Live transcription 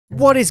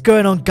What is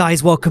going on,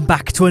 guys? Welcome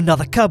back to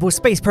another Kerbal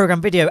Space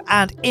Program video,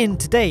 and in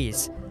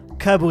today's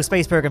Kerbal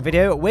Space Program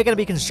video, we're going to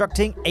be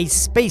constructing a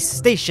space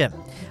station.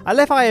 I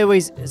love how I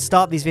always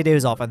start these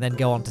videos off and then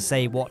go on to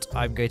say what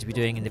I'm going to be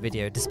doing in the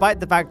video, despite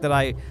the fact that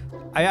I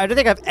don't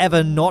think I've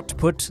ever not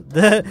put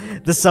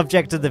the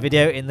subject of the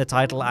video in the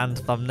title and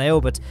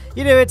thumbnail, but,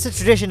 you know, it's a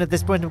tradition at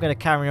this point. I'm going to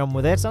carry on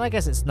with it, and I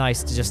guess it's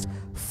nice to just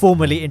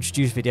formally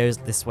introduce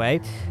videos this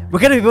way. We're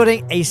going to be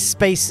building a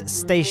space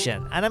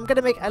station, and I'm going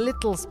to make a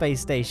little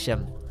space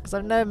station, because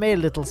I've never made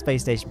a little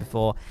space station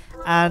before,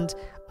 and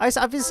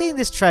I've been seeing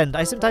this trend.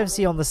 I sometimes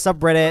see on the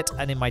subreddit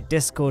and in my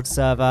Discord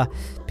server,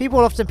 people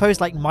often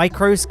post like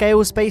micro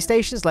scale space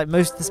stations. Like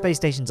most of the space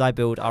stations I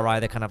build are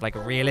either kind of like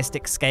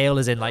realistic scale,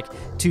 as in like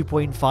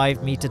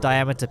 2.5 meter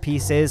diameter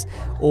pieces,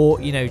 or,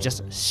 you know,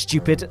 just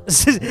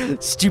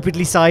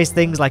stupidly sized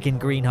things like in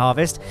Green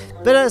Harvest.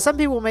 But some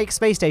people make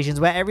space stations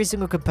where every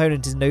single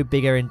component is no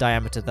bigger in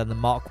diameter than the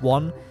Mark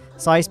 1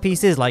 size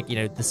pieces, like, you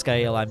know, the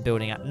scale I'm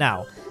building at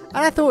now.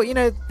 And I thought, you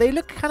know, they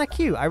look kind of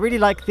cute. I really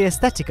like the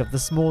aesthetic of the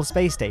small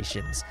space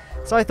stations.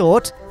 So I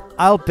thought,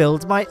 I'll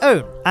build my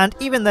own. And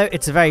even though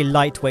it's a very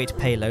lightweight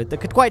payload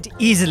that could quite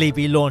easily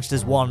be launched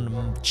as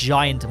one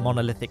giant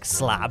monolithic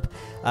slab,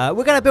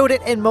 we're going to build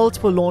it in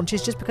multiple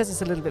launches just because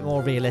it's a little bit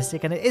more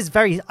realistic. And it is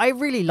I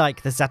really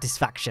like the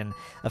satisfaction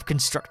of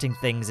constructing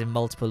things in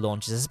multiple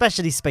launches,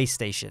 especially space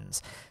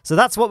stations. So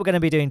that's what we're going to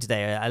be doing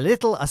today.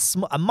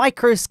 A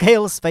micro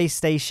scale space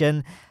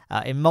station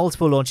in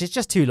multiple launches,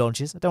 just 2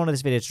 launches. I don't want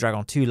this video to drag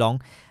on too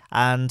long.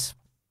 And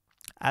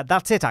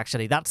that's it,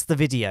 actually. That's the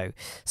video.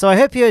 So I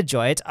hope you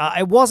enjoy it.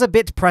 I was a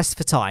bit pressed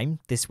for time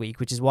this week,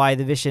 which is why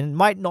the mission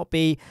might not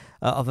be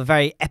of a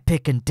very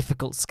epic and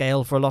difficult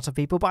scale for a lot of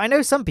people. But I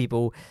know some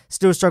people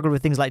still struggle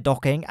with things like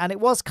docking, and it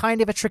was kind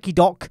of a tricky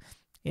dock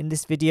in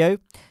this video.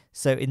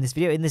 So in this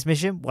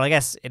mission, well, I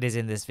guess it is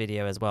in this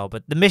video as well,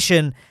 but the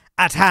mission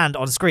at hand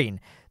on screen,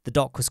 the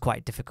dock was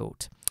quite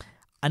difficult.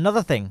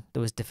 Another thing that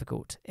was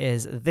difficult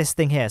is this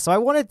thing here. So I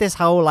wanted this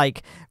whole,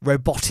 like,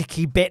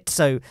 robotic-y bit.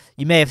 So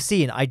you may have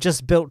seen I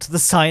just built the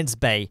science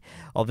bay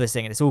of this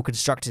thing, and it's all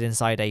constructed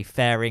inside a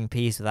fairing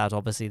piece without,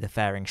 obviously, the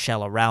fairing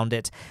shell around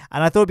it.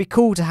 And I thought it'd be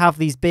cool to have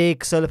these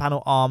big solar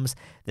panel arms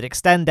that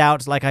extend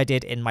out like I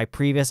did in my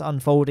previous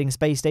unfolding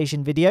space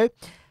station video.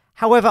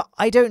 However,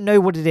 I don't know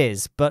what it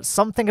is, but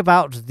something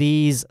about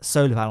these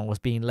solar panels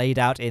being laid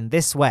out in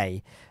this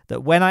way,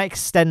 that when I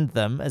extend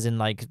them, as in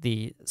like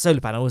the solar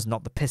panels,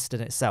 not the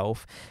piston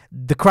itself,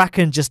 the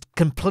Kraken just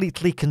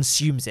completely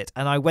consumes it.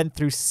 And I went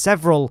through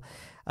several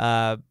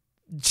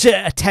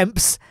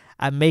attempts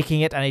at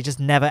making it, and it just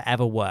never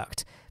ever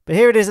worked. But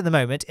here it is at the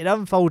moment. It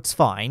unfolds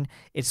fine.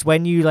 It's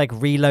when you like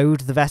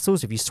reload the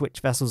vessels, if you switch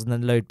vessels and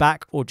then load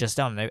back, or just,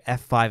 I don't know,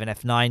 F5 and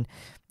F9,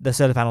 the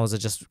solar panels are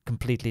just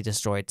completely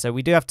destroyed. So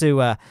we do have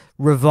to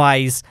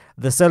revise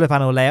the solar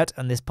panel layout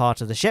on this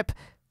part of the ship.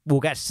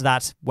 We'll get to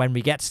that when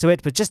we get to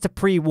it. But just to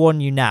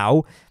pre-warn you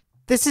now,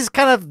 this was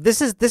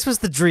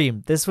the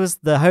dream. This was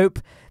the hope.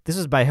 This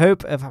was my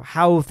hope of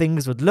how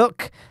things would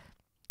look.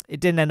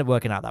 It didn't end up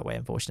working out that way,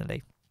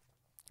 unfortunately.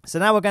 So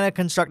now we're going to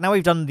construct. Now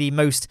we've done the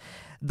most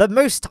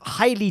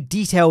highly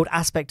detailed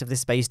aspect of this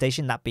space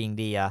station, that being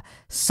the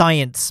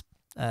science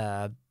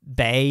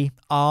bay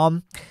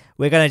arm.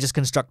 We're going to just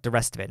construct the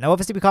rest of it. Now,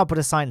 obviously, we can't put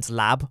a science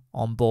lab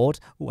on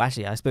board. Oh,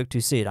 actually, I spoke too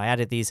soon. I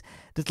added these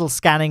little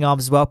scanning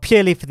arms as well,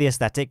 purely for the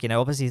aesthetic. You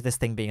know, obviously, this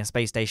thing being a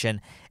space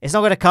station, it's not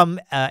going to come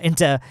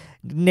into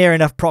near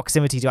enough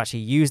proximity to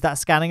actually use that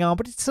scanning arm,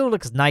 but it still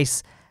looks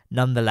nice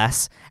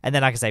nonetheless. And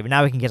then, like I say,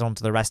 now we can get on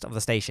to the rest of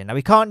the station. Now,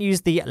 we can't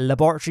use the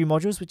laboratory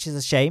modules, which is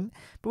a shame,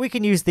 but we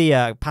can use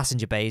the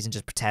passenger bays and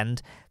just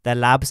pretend they're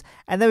labs.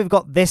 And then we've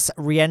got this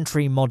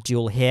re-entry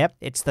module here.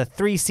 It's the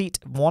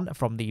 3-seat one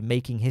from the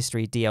Making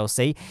History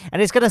DLC,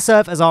 and it's going to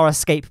serve as our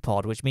escape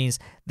pod, which means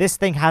this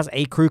thing has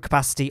a crew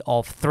capacity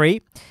of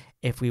 3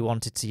 if we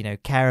wanted to, you know,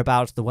 care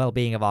about the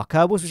well-being of our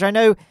Kerbals, which I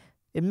know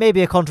it may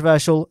be a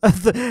controversial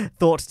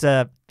thought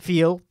to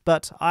feel,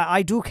 but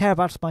I do care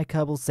about my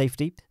Kerbal's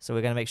safety, so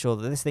we're going to make sure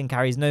that this thing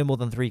carries no more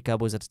than 3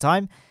 Kerbals at a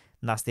time,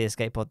 and that's the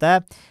escape pod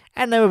there.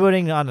 And then we're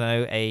building, I don't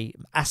know, a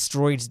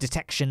asteroid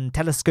detection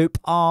telescope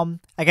arm.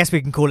 I guess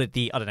we can call it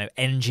the, I don't know,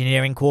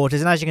 engineering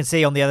quarters. And as you can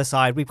see on the other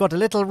side, we've got a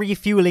little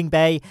refueling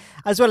bay,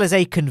 as well as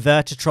a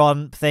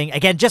convertitron thing.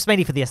 Again, just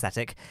mainly for the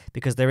aesthetic,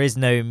 because there is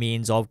no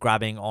means of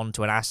grabbing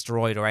onto an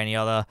asteroid or any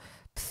other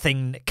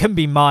thing that can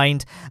be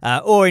mined,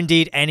 or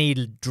indeed any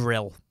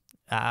drill.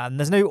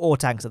 There's no ore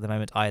tanks at the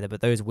moment either,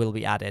 but those will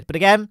be added. But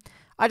again,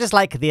 I just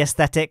like the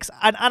aesthetics,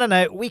 and I don't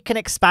know, we can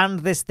expand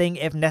this thing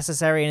if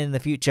necessary, and in the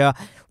future,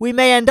 we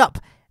may end up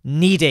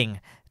needing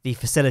the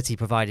facility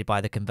provided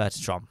by the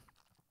convertitron.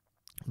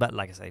 But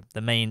like I say,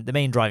 the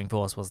main driving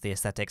force was the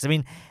aesthetics. I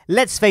mean,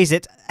 let's face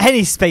it,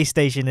 any space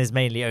station is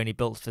mainly only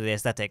built for the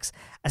aesthetics,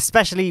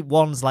 especially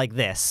ones like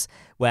this,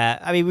 where,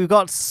 I mean, we've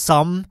got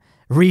some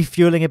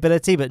refueling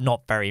ability, but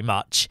not very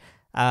much.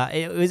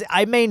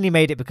 I mainly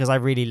made it because I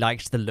really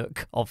liked the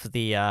look of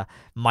the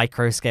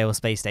micro scale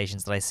space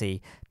stations that I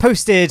see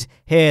posted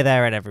here,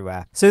 there, and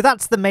everywhere. So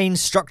that's the main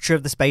structure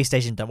of the space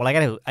station done. Well,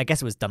 I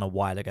guess it was done a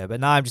while ago, but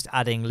now I'm just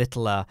adding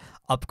little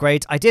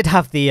upgrades. I did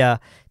have the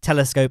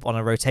telescope on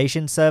a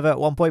rotation server at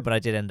one point, but I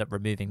did end up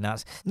removing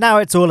that. Now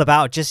it's all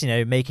about just,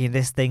 making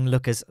this thing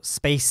look as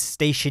space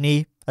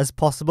station-y as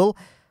possible.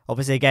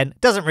 Obviously, again,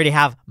 doesn't really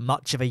have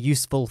much of a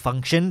useful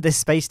function, this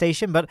space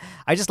station, but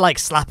I just like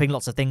slapping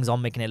lots of things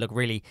on, making it look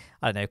really,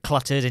 I don't know,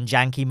 cluttered and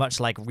janky, much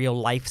like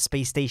real-life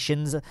space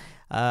stations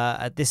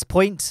at this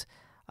point.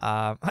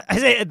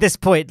 At this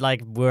point,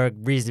 like, we're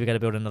reasonably going to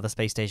build another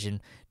space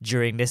station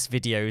during this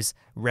video's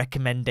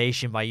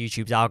recommendation by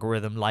YouTube's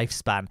algorithm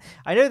lifespan.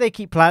 I know they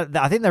keep planning.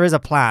 I think there is a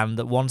plan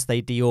that once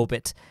they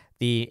deorbit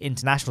the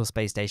International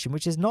Space Station,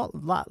 which is not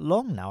that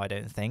long now, I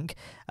don't think.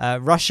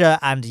 Russia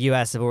and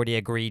US have already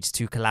agreed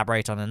to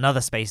collaborate on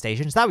another space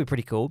station, so that would be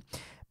pretty cool.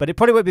 But it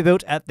probably won't be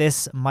built at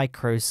this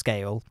micro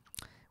scale,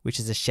 which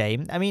is a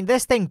shame. I mean,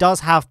 this thing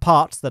does have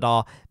parts that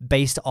are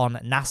based on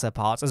NASA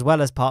parts, as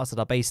well as parts that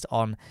are based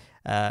on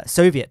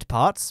Soviet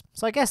parts.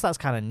 So I guess that's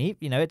kind of neat.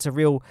 It's a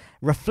real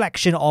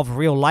reflection of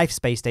real-life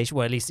space station,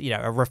 well, at least,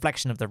 a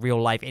reflection of the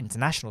real-life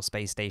International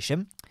Space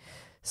Station.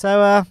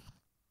 So,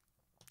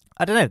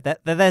 I don't know.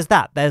 There's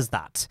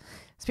that.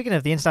 Speaking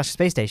of the International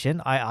Space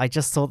Station, I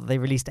just saw that they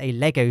released a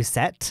Lego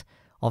set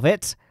of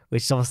it,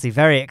 which is obviously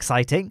very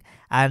exciting.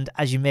 And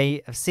as you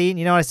may have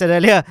seen, I said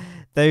earlier,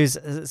 those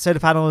solar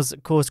panels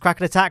cause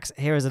Kraken attacks.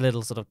 Here is a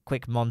little sort of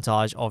quick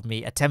montage of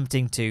me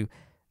attempting to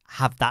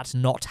have that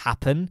not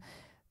happen.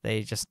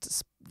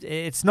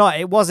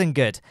 It wasn't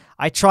good.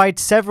 I tried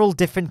several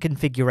different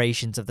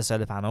configurations of the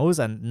solar panels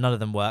and none of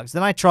them worked.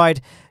 Then I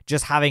tried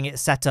just having it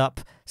set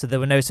up so there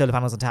were no solar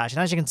panels attached.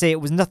 And as you can see, it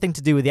was nothing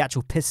to do with the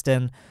actual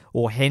piston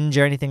or hinge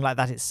or anything like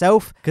that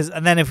itself.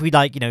 And then if we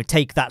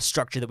take that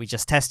structure that we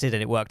just tested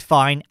and it worked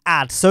fine,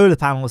 add solar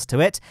panels to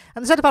it,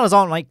 and the solar panels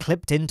aren't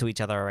clipped into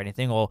each other or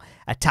anything or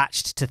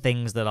attached to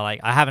things that are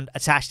I haven't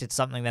attached it to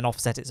something then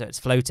offset it so it's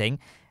floating.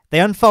 They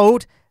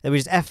unfold. They were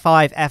just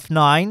F5,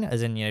 F9,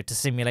 as in, to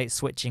simulate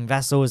switching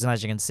vessels. And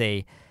as you can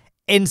see,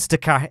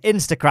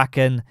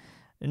 insta-Kraken,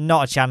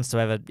 not a chance to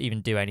ever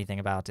even do anything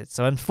about it.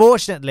 So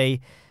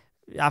unfortunately,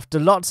 after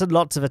lots and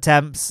lots of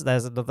attempts,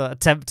 there's another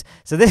attempt.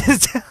 So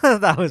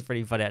that was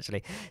pretty funny,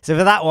 actually. So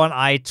for that one,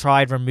 I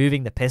tried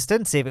removing the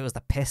piston, see if it was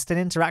the piston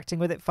interacting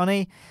with it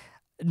funny.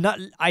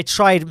 I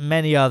tried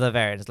many other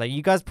variants.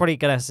 You guys probably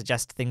going to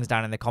suggest things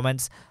down in the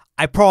comments.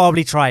 I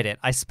probably tried it.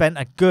 I spent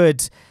a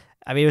good...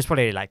 it was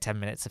probably 10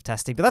 minutes of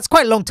testing, but that's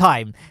quite a long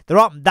time. There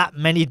aren't that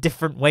many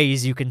different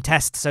ways you can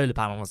test solar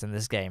panels in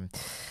this game.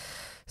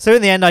 So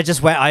in the end, I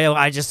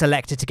just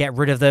elected to get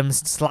rid of them,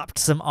 slapped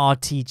some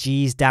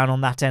RTGs down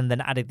on that end,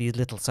 then added these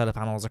little solar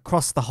panels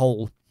across the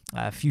whole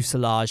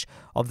fuselage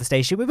of the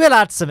station. We will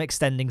add some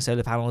extending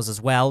solar panels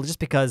as well, just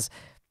because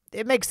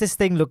it makes this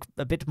thing look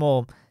a bit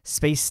more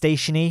space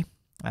station-y,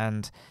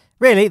 and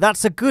really,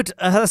 that's a good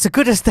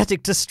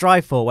aesthetic to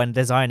strive for when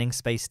designing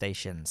space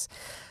stations.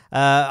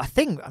 I'm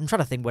trying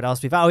to think what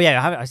else we've... Oh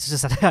yeah, I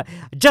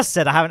just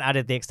said I haven't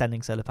added the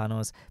extending solar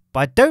panels, but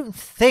I don't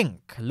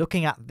think,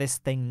 looking at this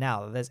thing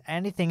now, that there's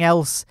anything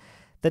else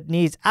that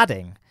needs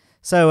adding.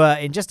 So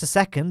in just a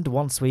second,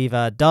 once we've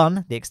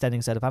done the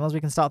extending solar panels, we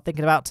can start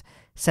thinking about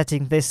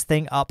setting this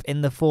thing up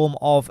in the form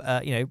of,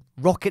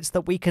 rockets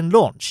that we can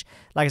launch.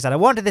 Like I said, I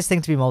wanted this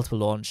thing to be multiple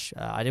launch.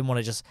 I didn't want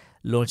to just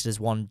launch it as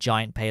one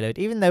giant payload,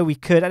 even though we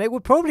could, and it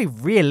would probably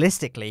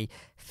realistically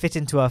fit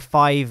into a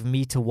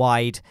 5-meter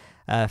wide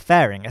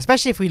fairing,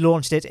 especially if we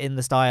launched it in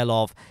the style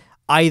of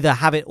either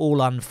have it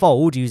all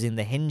unfold using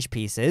the hinge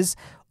pieces,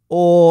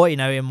 or,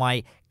 in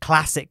my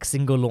classic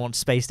single launch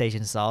space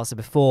station style. So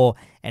before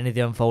any of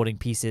the unfolding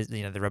pieces,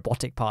 the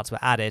robotic parts were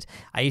added,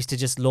 I used to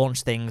just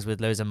launch things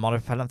with loads of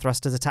monopropellant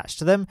thrusters attached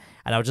to them,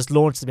 and I would just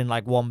launch them in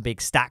one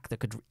big stack that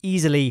could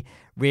easily,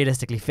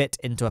 realistically fit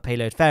into a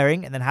payload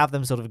fairing, and then have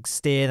them sort of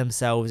steer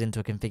themselves into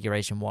a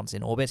configuration once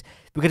in orbit.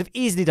 We could have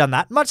easily done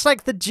that, much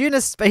like the Juno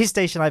space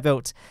station I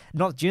built.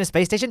 Not Juno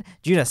space station,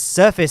 Juno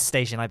surface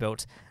station I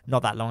built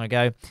not that long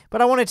ago.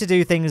 But I wanted to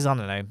do things, I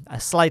don't know,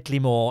 slightly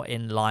more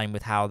in line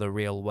with how the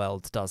real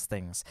world does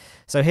things.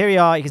 So here we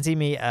are. You can see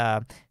me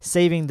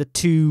saving the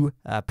two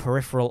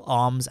peripheral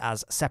arms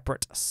as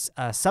separate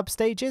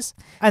substages.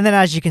 And then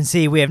as you can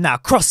see, we have now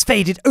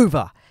cross-faded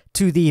over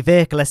to the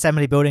vehicle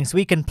assembly building, so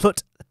we can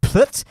put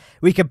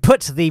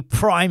the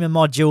primer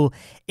module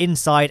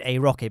inside a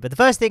rocket. But the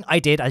first thing I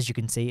did, as you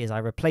can see, is I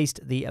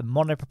replaced the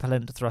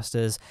monopropellant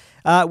thrusters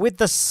with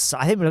the,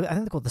 I think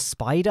they're called the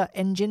Spider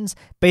engines,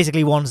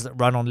 basically ones that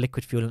run on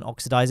liquid fuel and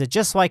oxidizer,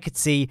 just so I could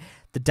see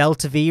the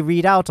delta V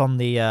readout on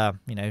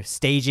the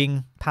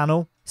staging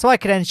panel. So I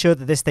can ensure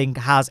that this thing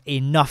has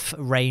enough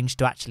range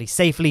to actually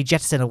safely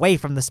jettison away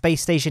from the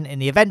space station in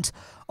the event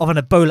of an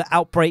Ebola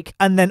outbreak,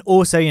 and then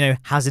also,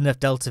 has enough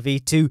delta V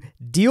to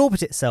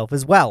deorbit itself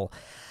as well.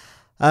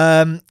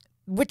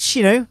 which,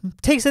 you know,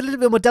 takes a little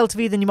bit more delta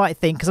V than you might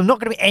think, because I'm not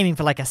going to be aiming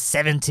for like a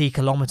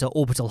 70-kilometer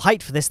orbital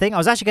height for this thing. I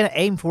was actually going to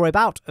aim for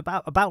about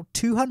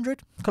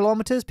 200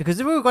 kilometers, because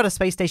if we've got a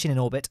space station in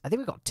orbit, I think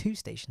we've got 2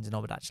 stations in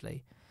orbit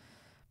actually.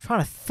 I'm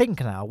trying to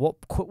think now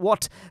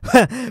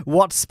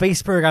what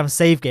space program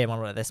save game I'm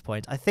on at this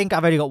point. I think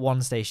I've only got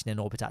 1 station in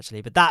orbit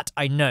actually, but that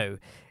I know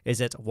is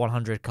at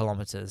 100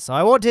 kilometers. So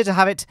I wanted to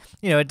have it,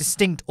 you know, a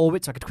distinct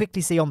orbit, so I could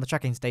quickly see on the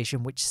tracking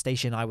station which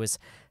station I was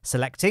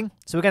selecting.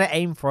 So we're going to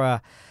aim for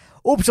a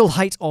orbital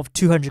height of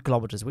 200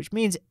 kilometers, which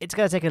means it's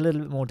going to take a little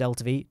bit more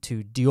delta V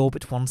to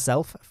deorbit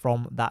oneself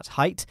from that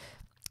height.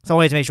 So I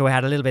wanted to make sure we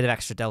had a little bit of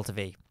extra delta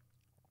V.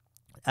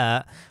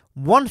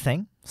 One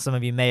thing some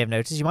of you may have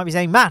noticed, you might be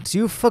saying, Matt,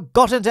 you've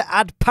forgotten to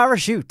add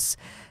parachutes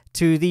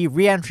to the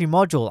re-entry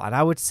module. And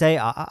I would say,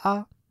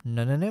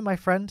 no, my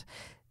friend.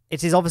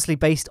 It is obviously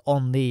based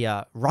on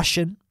the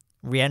Russian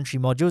re-entry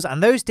modules,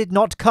 and those did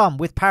not come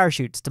with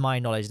parachutes, to my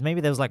knowledge.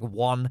 Maybe there was like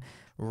one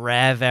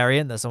rare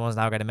variant that someone's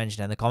now going to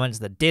mention in the comments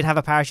that did have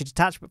a parachute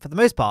attached, but for the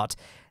most part,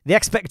 the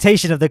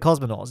expectation of the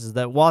cosmonauts is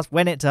that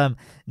when it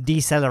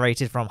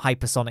decelerated from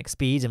hypersonic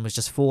speeds and was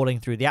just falling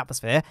through the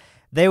atmosphere,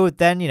 they would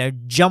then, you know,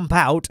 jump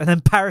out and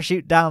then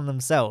parachute down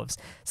themselves.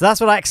 So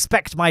that's what I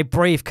expect my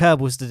brave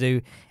Kerbals to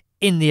do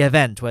in the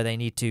event where they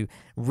need to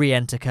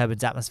re-enter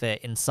Kerbin's atmosphere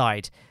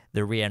inside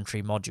the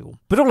re-entry module.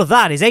 But all of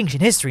that is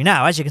ancient history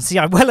now. As you can see,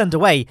 I'm well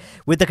underway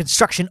with the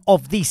construction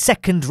of the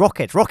second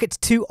rocket. Rocket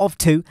 2 of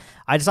 2.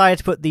 I decided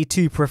to put the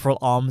 2 peripheral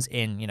arms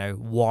in, you know,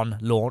 1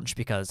 launch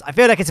because I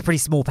feel like it's a pretty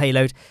small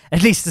payload,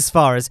 at least as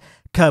far as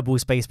Kerbal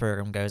Space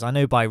Program goes. I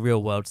know by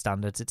real-world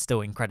standards it's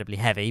still incredibly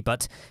heavy,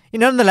 but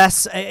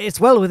nonetheless, it's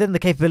well within the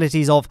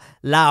capabilities of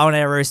Lowne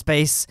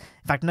Aerospace.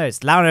 In fact, no,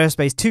 it's Lowne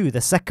Aerospace 2,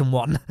 the second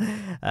one,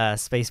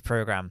 space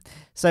program.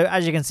 So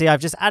as you can see,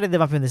 I've just added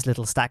them up in this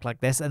little stack like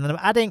this, and then I'm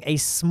adding a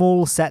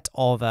small set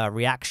of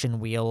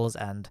reaction wheels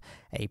and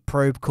a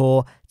probe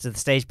core to the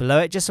stage below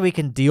it, just so we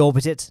can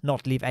deorbit it,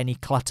 not leave any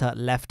clutter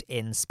left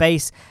in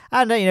space.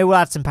 And, we'll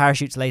add some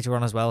parachutes later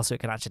on as well, so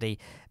it can actually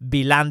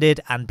be landed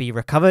and be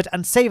recovered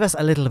and save us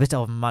a little bit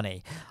of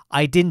money.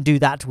 I didn't do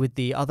that with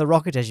the other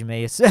rocket, as you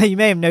may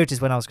have noticed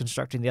when I was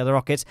constructing the other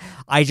rocket.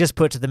 I just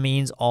put the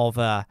means of,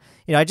 I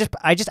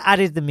just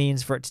added the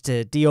means for it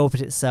to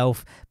deorbit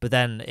itself, but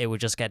then it would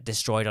just get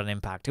destroyed on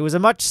impact. It was a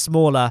much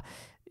smaller,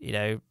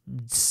 it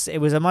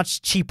was a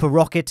much cheaper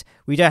rocket.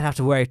 We don't have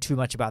to worry too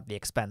much about the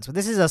expense. But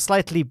this is a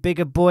slightly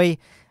bigger boy.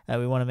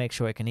 We want to make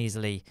sure it can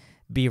easily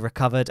be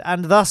recovered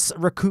and thus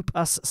recoup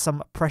us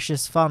some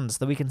precious funds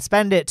that we can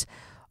spend it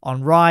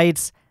on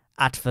rides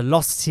at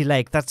Velocity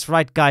Lake. That's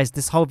right, guys.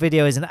 This whole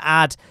video is an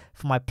ad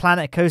for my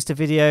Planet Coaster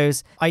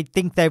videos. I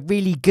think they're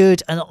really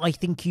good, and I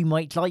think you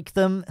might like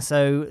them.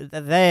 So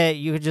there,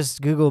 you could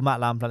just Google Matt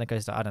Lamb Planet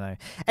Coaster. I don't know.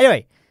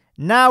 Anyway,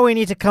 now we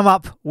need to come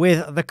up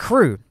with the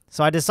crew.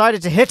 So I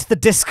decided to hit the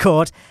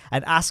Discord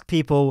and ask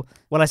people.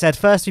 Well, I said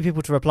first 3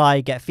 people to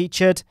reply get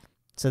featured.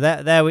 So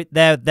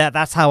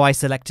that's how I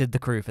selected the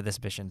crew for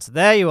this mission. So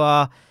there you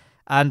are.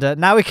 And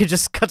now we can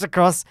just cut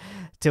across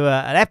to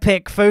an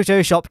epic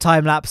Photoshop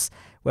time lapse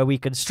where we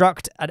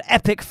construct an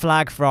epic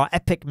flag for our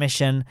epic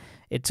mission.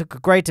 It took a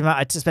great amount.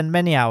 I spent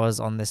many hours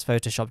on this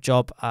Photoshop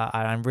job,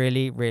 and I'm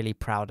really, really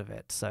proud of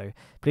it. So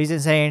please don't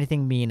say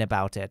anything mean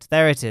about it.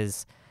 There it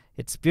is.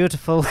 It's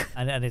beautiful,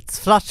 and it's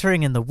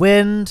fluttering in the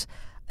wind.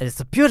 And it's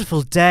a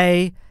beautiful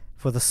day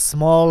for the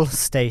small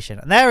station.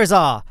 And there is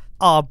our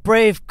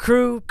brave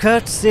crew,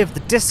 courtesy of the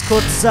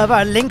Discord server,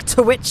 a link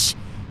to which,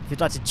 if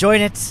you'd like to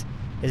join it,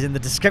 is in the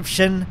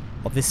description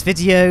of this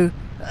video.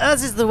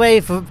 As is the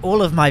way for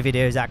all of my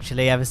videos,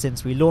 actually, ever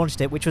since we launched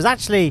it, which was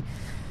actually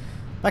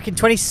back in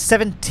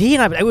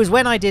 2017. It was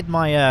when I did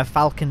my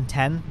Falcon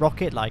 10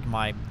 rocket, like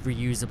my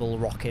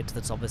reusable rocket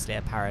that's obviously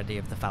a parody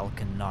of the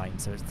Falcon 9.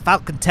 So it's the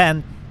Falcon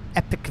 10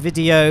 epic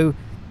video.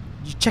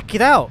 You check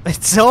it out.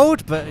 It's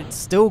old, but it's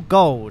still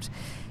gold.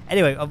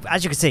 Anyway,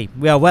 as you can see,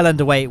 we are well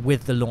underway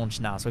with the launch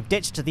now. So we've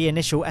ditched the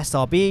initial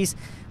SRBs.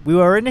 We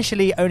were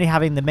initially only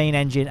having the main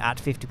engine at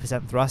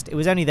 50% thrust. It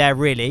was only there,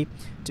 really,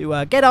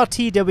 to get our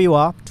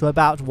TWR to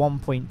about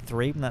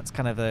 1.3. And that's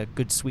kind of a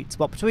good sweet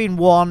spot. Between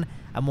 1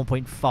 and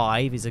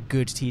 1.5 is a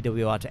good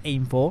TWR to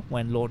aim for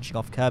when launching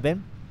off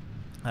Kerbin.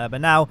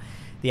 But now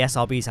the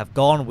SRBs have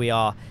gone. We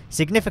are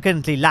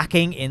significantly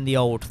lacking in the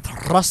old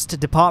thrust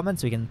department,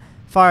 so we can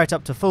fire it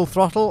up to full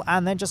throttle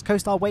and then just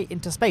coast our way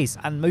into space.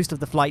 And most of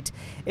the flight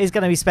is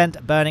going to be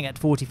spent burning at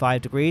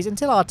 45 degrees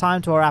until our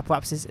time to our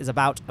apoapsis is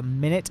about a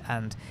minute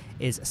and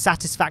is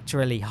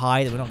satisfactorily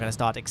high, that we're not going to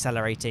start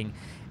accelerating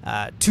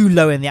too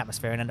low in the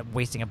atmosphere and end up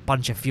wasting a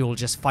bunch of fuel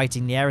just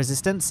fighting the air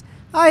resistance.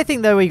 I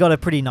think, though, we got a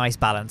pretty nice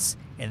balance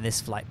in this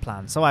flight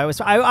plan. So I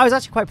was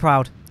actually quite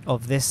proud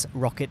of this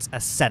rocket's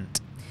ascent.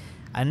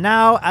 And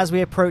now, as we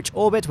approach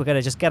orbit, we're going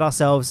to just get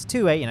ourselves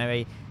to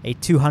a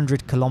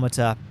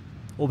 200-kilometer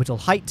orbital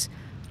height.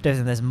 Don't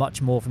think there's much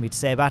more for me to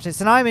say about it.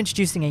 So now I'm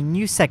introducing a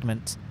new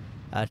segment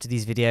to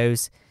these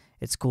videos.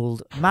 It's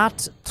called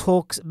Matt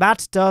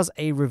Does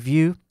a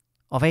Review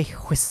of a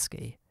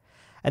Whiskey.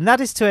 and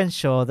that is to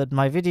ensure that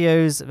my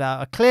videos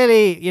are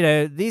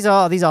clearly, these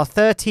are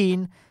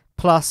 13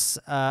 plus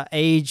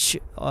age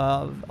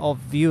of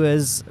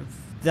viewers.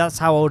 That's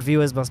how old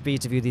viewers must be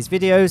to view these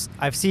videos.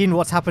 I've seen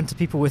what's happened to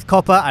people with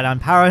copper, and I'm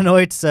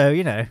paranoid,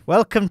 so,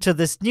 welcome to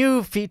this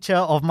new feature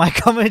of my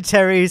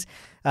commentaries.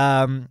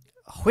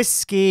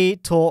 Whiskey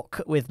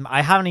talk with...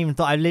 I haven't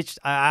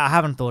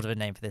thought of a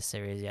name for this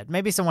series yet.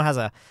 Maybe someone has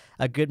a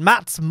good...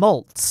 Matt's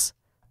Malts,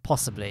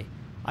 possibly.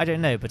 I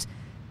don't know, but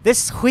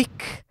this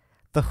week,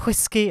 the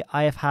whiskey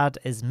I have had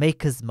is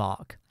Maker's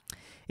Mark.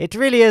 It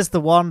really is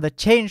the one that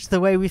changed the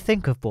way we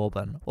think of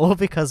bourbon, all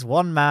because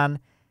one man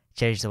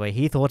changed the way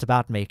he thought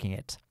about making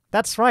it.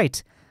 That's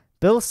right,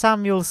 Bill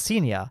Samuels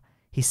Sr.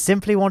 He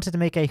simply wanted to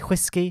make a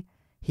whiskey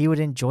he would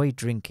enjoy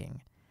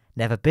drinking.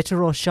 Never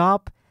bitter or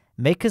sharp,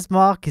 Maker's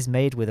Mark is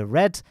made with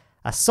a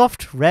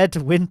soft red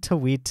winter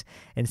wheat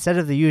instead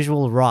of the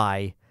usual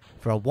rye,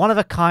 for a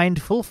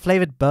one-of-a-kind,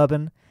 full-flavoured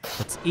bourbon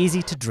that's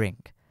easy to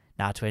drink.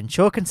 Now, to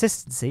ensure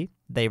consistency,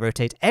 they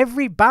rotate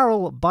every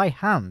barrel by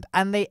hand,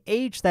 and they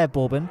age their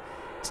bourbon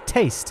to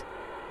taste,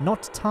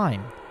 not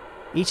time.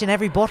 Each and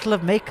every bottle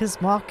of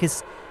Maker's Mark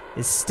is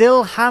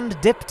still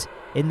hand-dipped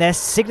in their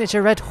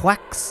signature red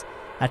wax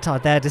at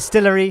their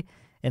distillery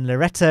in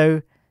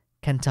Loretto,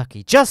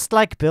 Kentucky. Just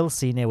like Bill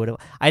Sr. would have...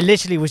 I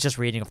literally was just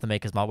reading off the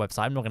Maker's Mark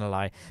website, I'm not going to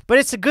lie. But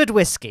it's a good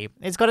whiskey.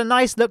 It's got a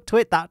nice look to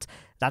it, that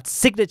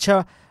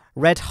signature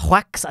red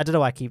wax. I don't know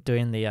why I keep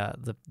doing that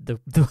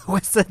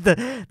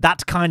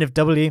kind of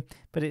W,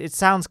 but it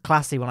sounds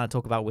classy when I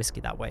talk about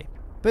whiskey that way.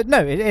 But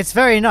no, it's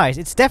very nice.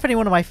 It's definitely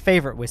one of my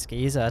favourite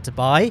whiskies to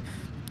buy.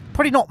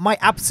 Probably not my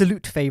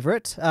absolute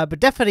favourite, but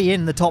definitely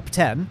in the top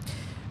 10.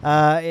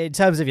 In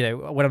terms of,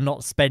 when I'm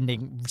not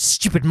spending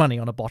stupid money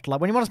on a bottle. Like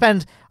when you want to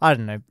spend, I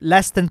don't know,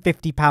 less than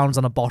 £50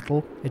 on a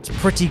bottle, it's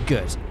pretty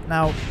good.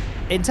 Now,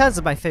 in terms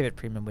of my favourite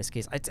premium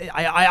whiskies,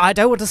 I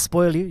don't want to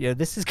spoil you.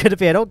 This is going to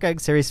be an ongoing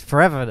series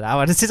forever now.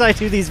 And since I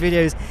do these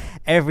videos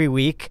every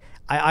week,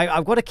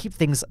 I've got to keep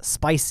things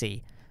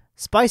spicy.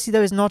 Spicy,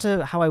 though, is not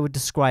how I would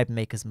describe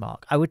Maker's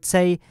Mark. I would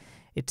say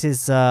it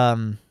is...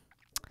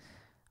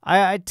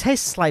 It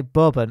tastes like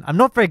bourbon. I'm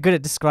not very good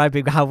at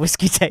describing how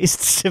whiskey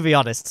tastes, to be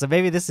honest. So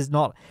maybe this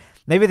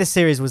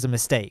series was a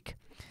mistake.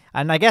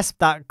 And I guess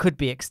that could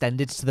be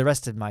extended to the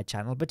rest of my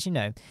channel. But,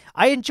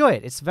 I enjoy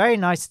it. It's very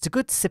nice. It's a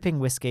good sipping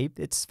whiskey.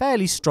 It's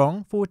fairly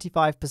strong,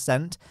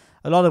 45%.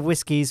 A lot of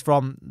whiskies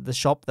from the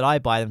shop that I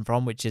buy them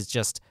from, which is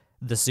just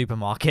the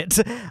supermarket,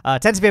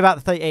 tend to be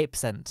about the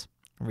 38%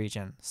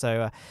 region.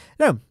 So,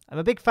 no, I'm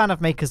a big fan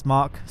of Maker's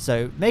Mark.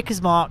 So,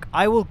 Maker's Mark,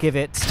 I would give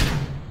it...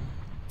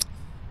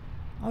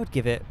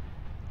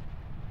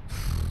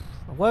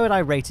 Where would I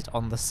rate it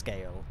on the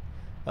scale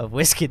of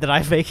whiskey that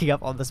I'm making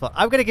up on the spot?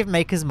 I'm going to give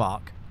Maker's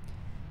Mark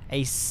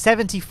a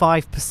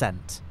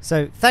 75%.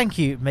 So thank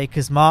you,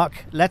 Maker's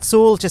Mark. Let's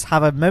all just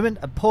have a moment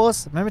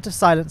of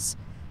silence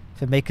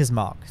for Maker's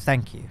Mark.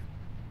 Thank you.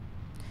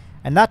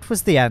 And that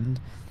was the end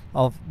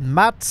of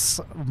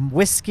Matt's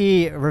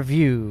whiskey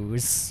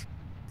reviews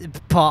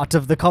part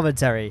of the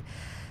commentary.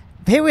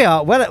 Here we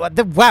are. Well,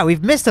 wow,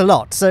 we've missed a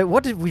lot. So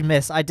what did we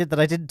miss? I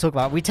didn't talk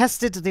about. We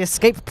tested the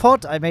escape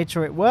pod. I made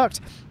sure it worked,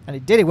 and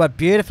it did. It worked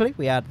beautifully.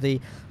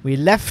 We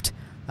left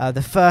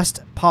the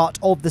first part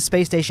of the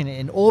space station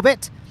in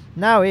orbit.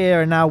 Now we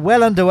are now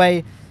well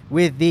underway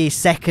with the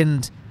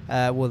second,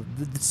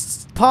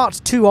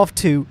 part 2 of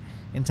 2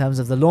 in terms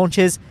of the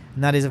launches,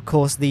 and that is, of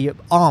course, the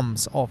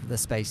arms of the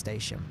space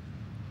station.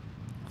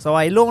 So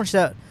I launched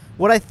at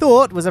what I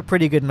thought was a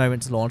pretty good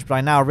moment to launch, but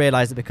I now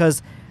realize that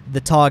because the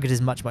target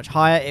is much, much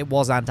higher, it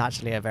wasn't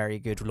actually a very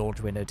good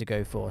launch window to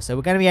go for. So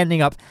we're going to be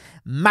ending up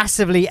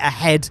massively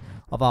ahead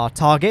of our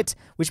target,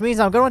 which means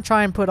I'm going to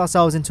try and put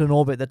ourselves into an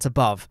orbit that's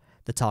above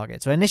the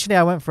target. So initially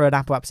I went for an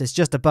apoapsis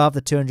just above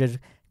the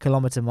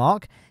 200-kilometer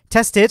mark,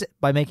 tested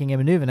by making a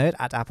maneuver node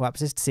at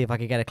apoapsis to see if I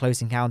could get a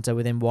close encounter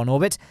within one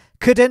orbit.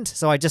 Couldn't,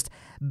 so I just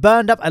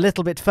burned up a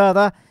little bit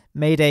further,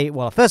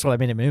 first of all, I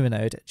made a maneuver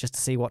node just to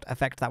see what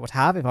effect that would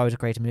have if I were to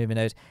create a maneuver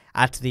node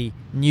at the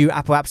new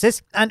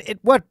apoapsis, and it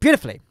worked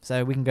beautifully.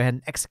 So we can go ahead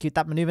and execute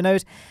that maneuver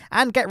node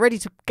and get ready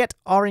to get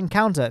our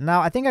encounter.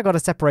 Now, I think I got a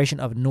separation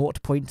of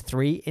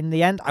 0.3 in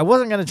the end. I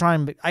wasn't going to try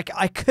and...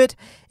 I could,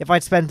 if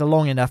I'd spent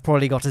long enough,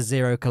 probably got a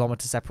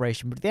 0-kilometer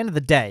separation, but at the end of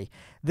the day,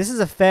 this is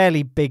a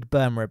fairly big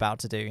burn we're about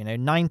to do,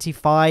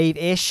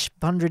 95-ish,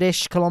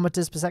 100-ish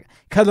kilometers per second.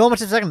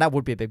 Kilometers per second, that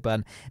would be a big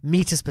burn.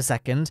 Meters per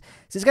second.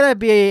 So it's not going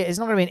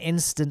to be an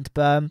instant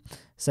burn.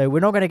 So we're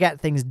not going to get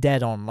things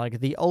dead on. Like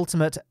the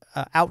ultimate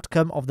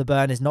outcome of the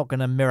burn is not going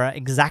to mirror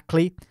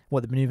exactly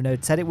what the maneuver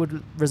node said it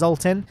would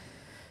result in.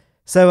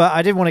 So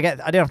I didn't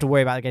have to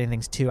worry about getting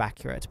things too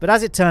accurate. But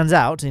as it turns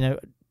out,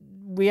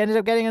 we ended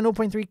up getting a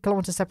 0.3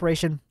 kilometer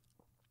separation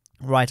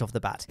right off the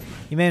bat.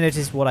 You may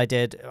notice what I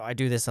did, I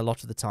do this a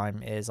lot of the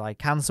time, is I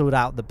cancelled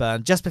out the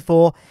burn just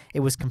before it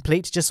was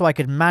complete, just so I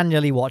could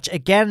manually watch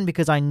again,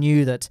 because I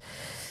knew that,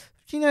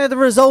 the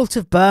result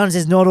of burns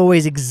is not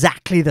always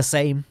exactly the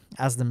same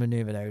as the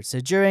maneuver node. So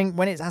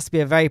when it has to be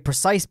a very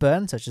precise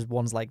burn, such as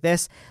ones like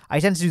this, I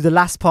tend to do the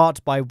last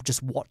part by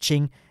just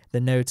watching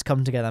the nodes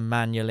come together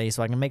manually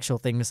so I can make sure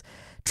things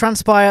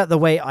transpire the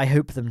way I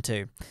hope them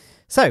to.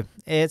 So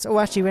it's,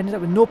 actually we ended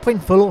up with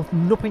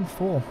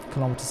 0.4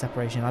 kilometer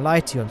separation. I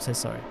lied to you, I'm so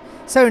sorry.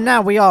 So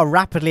now we are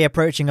rapidly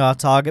approaching our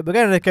target. We're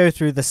going to go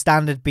through the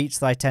standard beats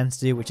that I tend to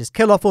do, which is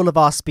kill off all of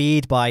our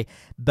speed by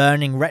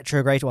burning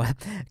retrograde, or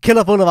kill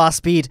off all of our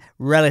speed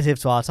relative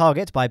to our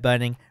target by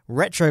burning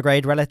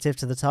retrograde relative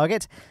to the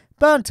target.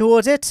 Burn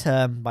towards it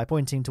by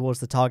pointing towards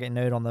the target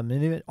node on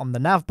the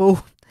nav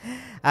ball.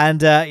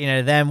 And,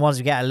 then once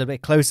we get a little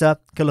bit closer,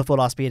 kill off all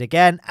our speed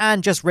again,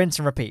 and just rinse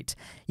and repeat.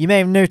 You may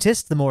have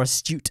noticed, the more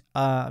astute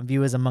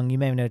viewers among you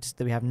may have noticed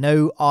that we have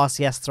no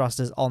RCS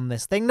thrusters on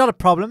this thing. Not a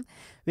problem.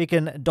 We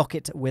can dock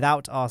it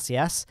without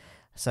RCS.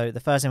 So the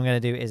first thing we're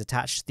going to do is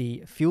attach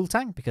the fuel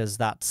tank, because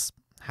that's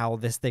how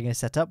this thing is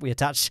set up. We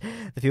attach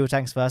the fuel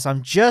tanks first.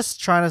 I'm just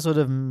trying to sort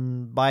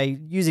of, by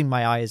using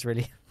my eyes,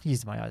 really,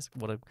 using my eyes,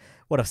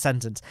 what a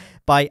sentence.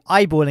 By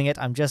eyeballing it,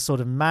 I'm just sort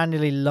of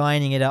manually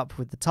lining it up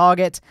with the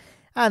target,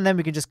 and then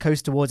we can just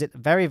coast towards it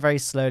very, very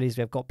slowly,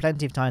 so we've got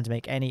plenty of time to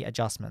make any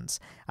adjustments.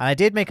 And I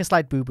did make a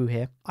slight boo-boo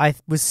here. I'm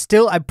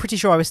pretty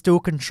sure I was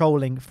still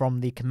controlling from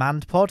the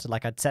command pod.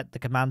 Like, I'd set the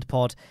command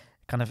pod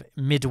kind of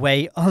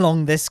midway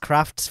along this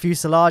craft's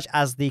fuselage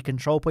as the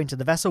control point of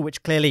the vessel,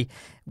 which clearly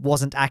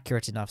wasn't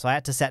accurate enough. So I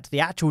had to set the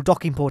actual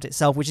docking port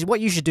itself, which is what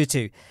you should do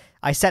too.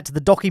 I set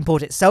the docking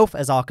port itself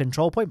as our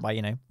control point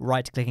by,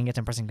 right-clicking it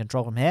and pressing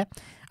control from here.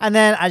 And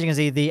then, as you can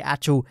see, the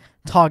actual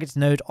target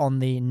node on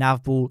the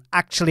nav ball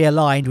actually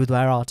aligned with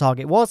where our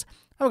target was.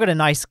 And we've got a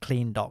nice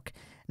clean dock.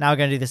 Now we're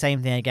going to do the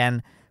same thing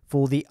again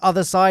for the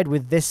other side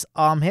with this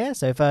arm here.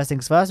 So first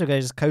things first, we're going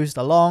to just coast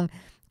along,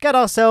 get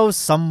ourselves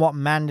somewhat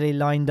manually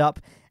lined up,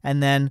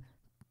 and then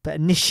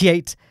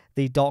initiate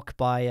the dock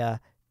by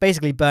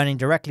basically burning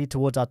directly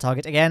towards our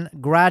target. Again,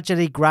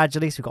 gradually,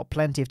 so we've got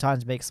plenty of time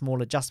to make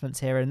small adjustments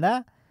here and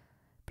there.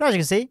 But as you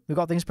can see, we've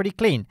got things pretty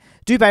clean.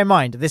 Do bear in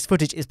mind, this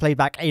footage is played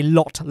back a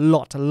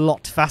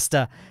lot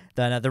faster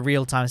than at the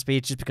real-time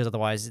speed, just because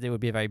otherwise it would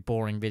be a very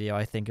boring video,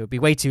 I think. It would be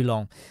way too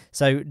long.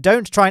 So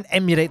don't try and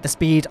emulate the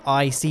speed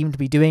I seem to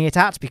be doing it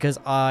at, because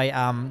I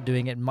am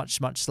doing it much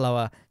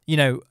slower,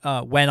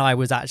 when I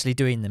was actually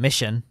doing the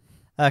mission.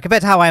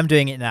 Compared to how I am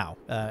doing it now,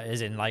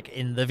 as in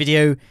the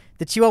video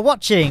that you are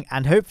watching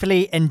and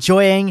hopefully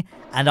enjoying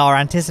and are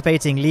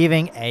anticipating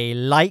leaving a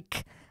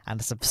like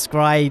and a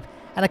subscribe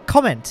and a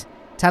comment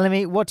telling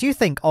me what you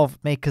think of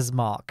Maker's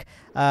Mark.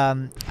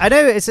 I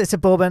know it's a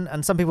bourbon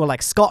and some people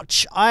like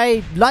Scotch.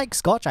 I like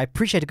Scotch. I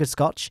appreciate a good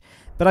Scotch,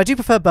 but I do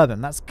prefer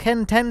bourbon. That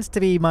tends to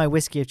be my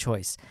whiskey of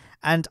choice.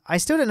 And I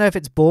still don't know if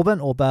it's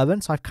bourbon or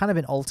bourbon, so I've kind of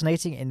been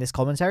alternating in this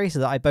commentary so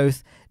that I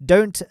both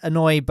don't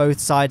annoy both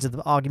sides of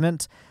the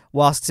argument,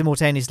 whilst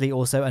simultaneously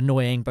also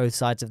annoying both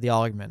sides of the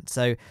argument.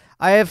 So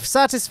I have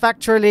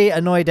satisfactorily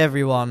annoyed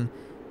everyone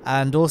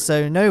and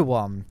also no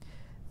one,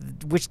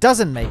 which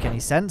doesn't make any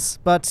sense,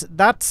 but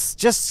that's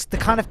just the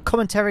kind of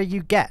commentary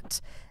you get.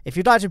 If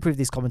you'd like to improve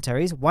these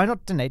commentaries, why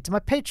not donate to my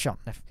Patreon?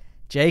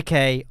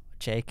 JK.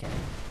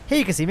 Here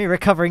you can see me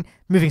recovering,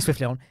 moving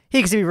swiftly on. Here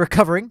you can see me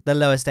recovering the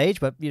lower stage,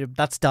 but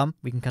that's done.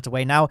 We can cut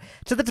away now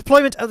to the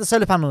deployment of the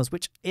solar panels,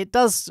 which it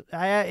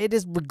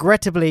is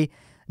regrettably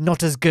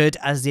not as good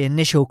as the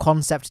initial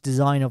concept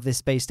design of this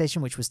space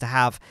station, which was to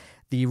have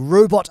the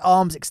robot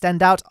arms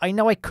extend out. I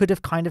know I could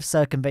have kind of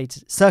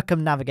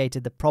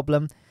circumnavigated the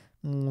problem,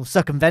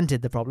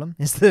 circumvented the problem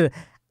is the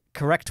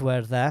correct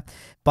word there,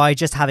 by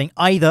just having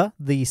either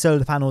the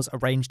solar panels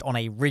arranged on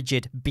a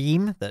rigid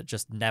beam that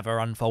just never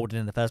unfolded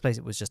in the first place,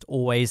 it was just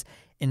always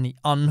in the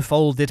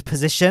unfolded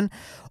position,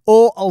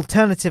 or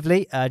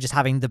alternatively just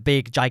having the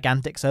big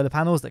gigantic solar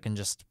panels that can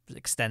just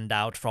extend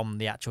out from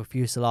the actual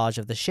fuselage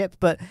of the ship.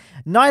 But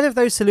neither of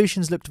those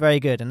solutions looked very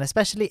good, and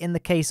especially in the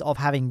case of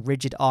having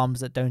rigid arms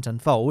that don't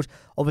unfold,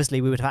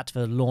 obviously we would have had to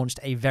have launched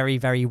a very,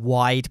 very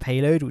wide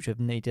payload, which would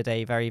have needed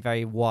a very,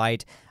 very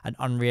wide and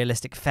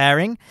unrealistic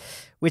fairing,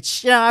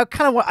 which, I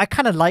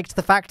kind of liked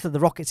the fact that the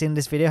rockets in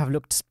this video have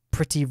looked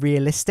pretty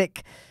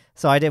realistic,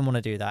 so I didn't want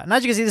to do that. And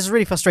as you can see, this is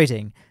really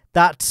frustrating.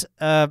 That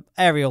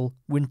aerial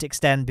wouldn't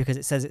extend because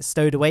it says it's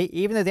stowed away,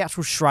 even though the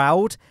actual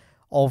shroud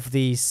of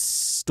the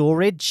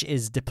storage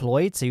is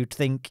deployed, so you'd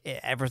think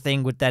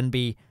everything would then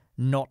be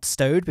not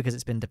stowed because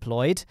it's been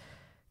deployed.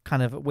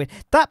 Kind of weird.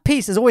 That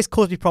piece has always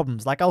caused me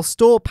problems. Like, I'll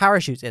store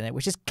parachutes in it,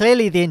 which is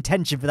clearly the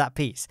intention for that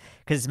piece,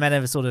 because it's meant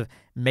to sort of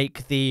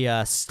make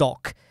the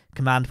stock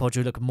command pod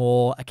look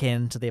more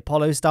akin to the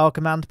Apollo-style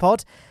command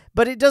pod,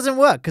 but it doesn't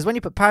work, because when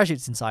you put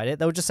parachutes inside it,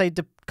 they'll just say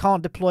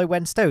can't deploy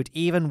when stowed,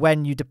 even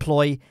when you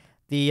deploy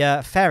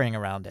the fairing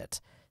around it.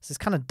 So it's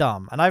kind of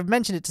dumb, and I've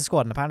mentioned it to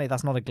squad, and apparently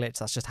that's not a glitch,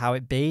 that's just how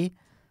it be,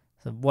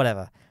 so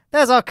whatever.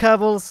 There's our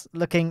Kerbals,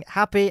 looking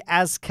happy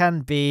as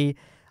can be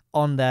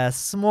on their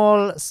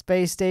small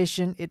space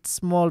station. It's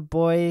small,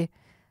 boy.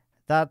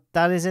 That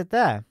is it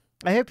there.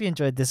 I hope you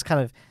enjoyed this kind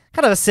of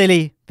a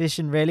silly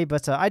vision, really,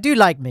 but I do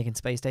like making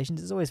space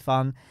stations. It's always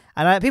fun,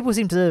 and people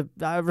seem to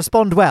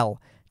respond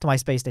well to my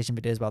space station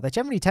videos as well. They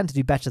generally tend to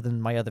do better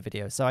than my other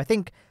videos. So I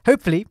think,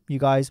 hopefully, you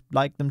guys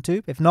like them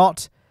too. If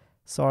not,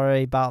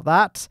 sorry about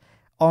that.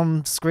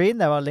 On screen,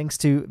 there are links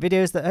to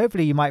videos that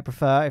hopefully you might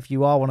prefer if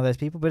you are one of those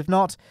people. But if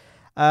not,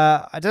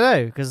 I don't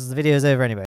know, because the video is over anyway.